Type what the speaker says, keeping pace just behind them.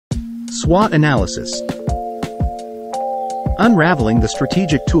SWOT analysis. Unraveling the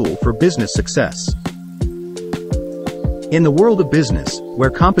strategic tool for business success. In the world of business,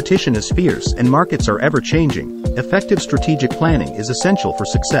 where competition is fierce and markets are ever-changing, effective strategic planning is essential for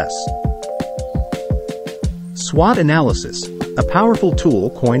success. SWOT analysis, a powerful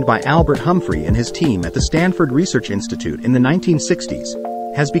tool coined by Albert Humphrey and his team at the Stanford Research Institute in the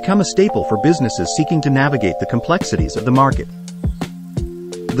 1960s, has become a staple for businesses seeking to navigate the complexities of the market.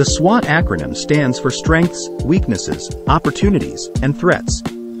 The SWOT acronym stands for Strengths, Weaknesses, Opportunities, and Threats,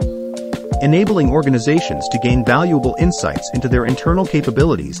 enabling organizations to gain valuable insights into their internal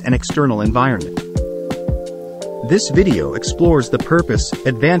capabilities and external environment. This video explores the purpose,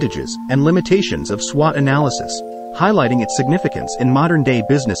 advantages, and limitations of SWOT analysis, highlighting its significance in modern-day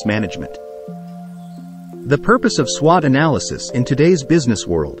business management. The purpose of SWOT analysis in today's business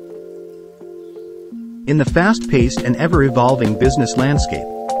world. In the fast-paced and ever-evolving business landscape,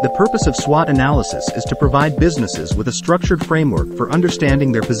 the purpose of SWOT analysis is to provide businesses with a structured framework for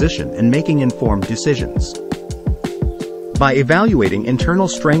understanding their position and making informed decisions. By evaluating internal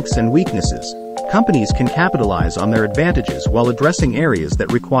strengths and weaknesses, companies can capitalize on their advantages while addressing areas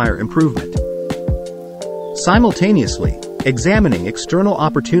that require improvement. Simultaneously, examining external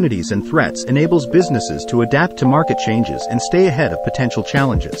opportunities and threats enables businesses to adapt to market changes and stay ahead of potential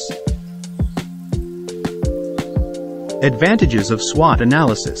challenges. Advantages of SWOT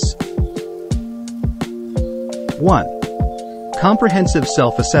analysis. 1. Comprehensive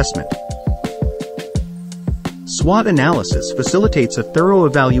self-assessment. SWOT analysis facilitates a thorough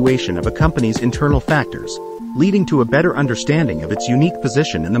evaluation of a company's internal factors, leading to a better understanding of its unique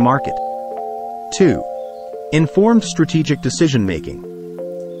position in the market. 2. Informed strategic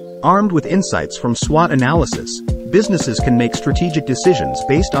decision-making. Armed with insights from SWOT analysis, businesses can make strategic decisions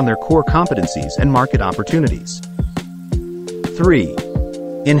based on their core competencies and market opportunities. 3.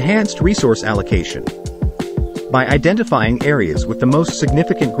 Enhanced resource allocation. By identifying areas with the most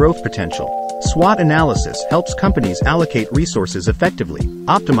significant growth potential, SWOT analysis helps companies allocate resources effectively,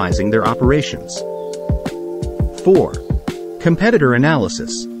 optimizing their operations. 4. Competitor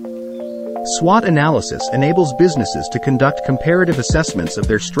analysis. SWOT analysis enables businesses to conduct comparative assessments of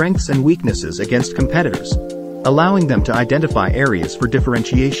their strengths and weaknesses against competitors, allowing them to identify areas for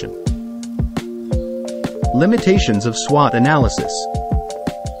differentiation. Limitations of SWOT analysis.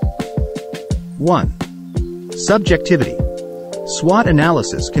 1. Subjectivity. SWOT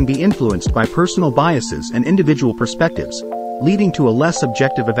analysis can be influenced by personal biases and individual perspectives, leading to a less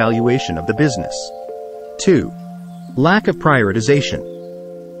objective evaluation of the business. 2. Lack of prioritization.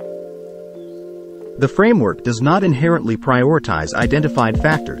 The framework does not inherently prioritize identified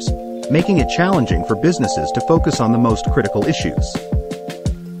factors, making it challenging for businesses to focus on the most critical issues.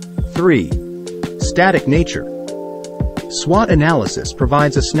 3. Static nature. SWOT analysis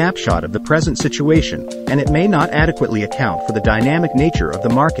provides a snapshot of the present situation, and it may not adequately account for the dynamic nature of the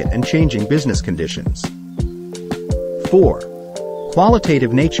market and changing business conditions. 4.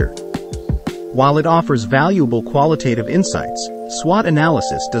 Qualitative nature. While it offers valuable qualitative insights, SWOT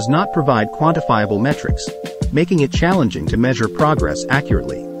analysis does not provide quantifiable metrics, making it challenging to measure progress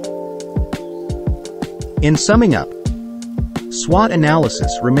accurately. In summing up, SWOT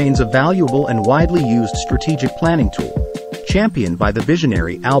analysis remains a valuable and widely used strategic planning tool, championed by the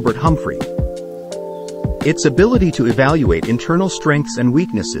visionary Albert Humphrey. Its ability to evaluate internal strengths and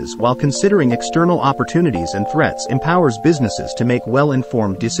weaknesses while considering external opportunities and threats empowers businesses to make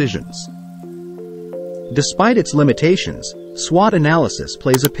well-informed decisions. Despite its limitations, SWOT analysis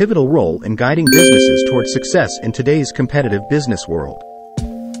plays a pivotal role in guiding businesses towards success in today's competitive business world.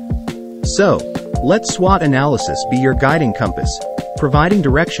 So, let SWOT analysis be your guiding compass, providing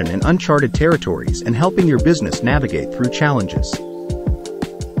direction in uncharted territories and helping your business navigate through challenges.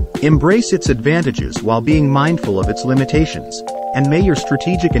 Embrace its advantages while being mindful of its limitations, and may your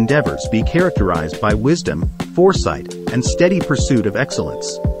strategic endeavors be characterized by wisdom, foresight, and steady pursuit of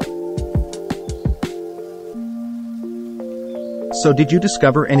excellence. So did you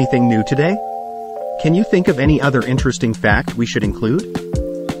discover anything new today? Can you think of any other interesting fact we should include?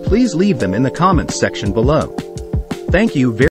 Please leave them in the comments section below. Thank you very much.